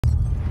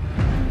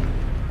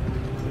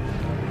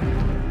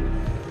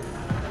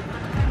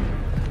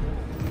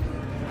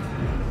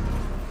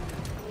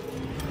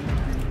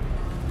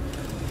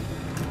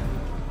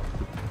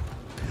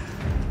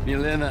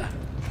Елена.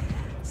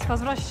 С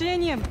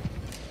возвращением,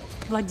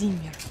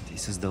 Владимир. Ты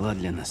создала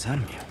для нас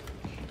армию?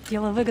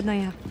 Дело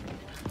выгодное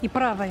и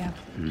правое.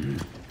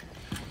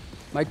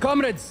 My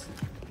comrades,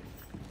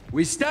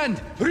 we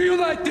stand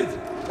reunited!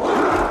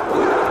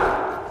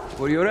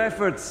 For your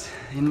efforts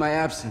in my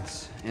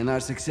absence and our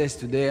success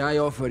today, I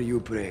offer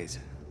you praise.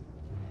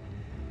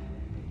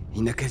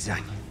 И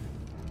наказание.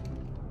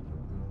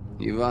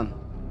 Иван,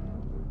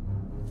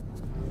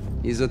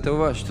 из-за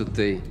того, что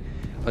ты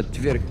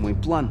отверг мой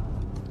план,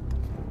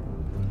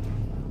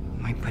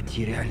 мы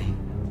потеряли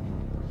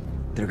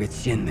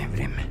драгоценное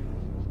время.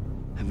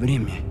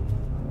 Время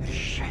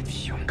решает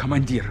все.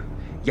 Командир,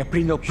 я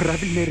принял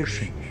правильное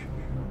решение.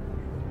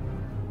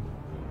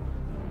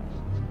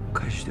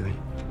 Каждый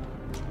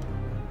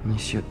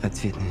несет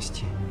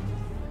ответственности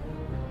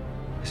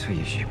за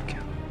свои ошибки.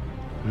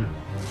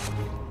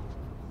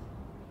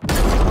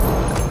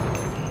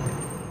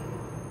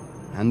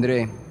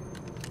 Андрей,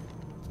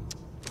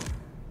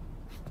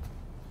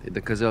 ты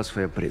доказал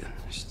свою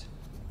преданность.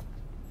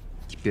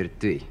 Теперь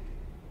ты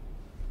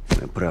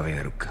моя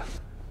правая рука.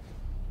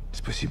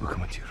 Спасибо,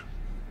 командир.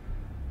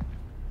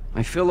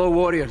 My fellow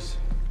warriors,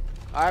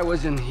 I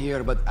wasn't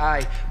here, but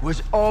I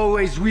was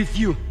always with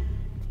you.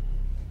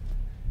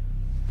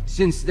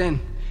 Since then,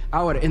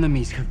 our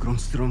enemies have grown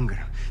stronger.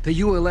 The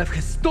ULF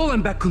has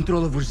stolen back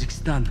control of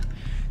Urzikstan.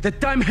 The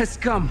time has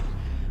come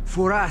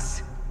for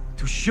us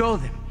to show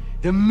them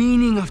the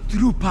meaning of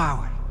true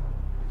power.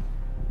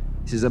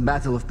 This is a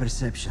battle of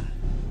perception.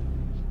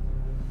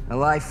 A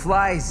lie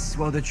flies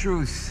while the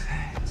truth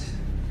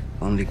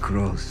only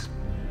grows.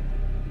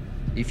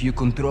 If you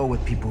control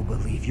what people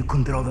believe, you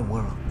control the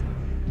world.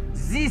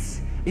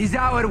 This is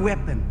our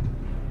weapon.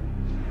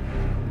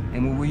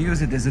 And we will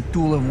use it as a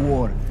tool of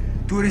war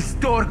to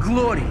restore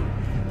glory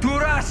to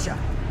Russia.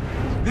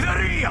 The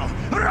real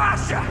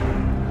Russia!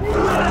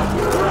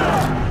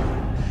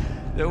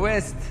 The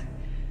West,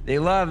 they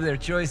love their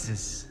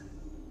choices.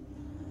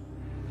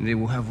 They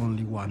will have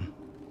only one.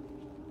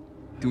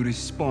 To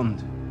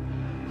respond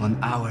on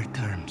our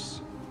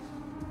terms.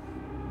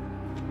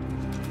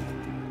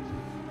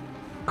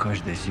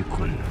 Каждая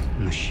секунда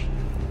на счету.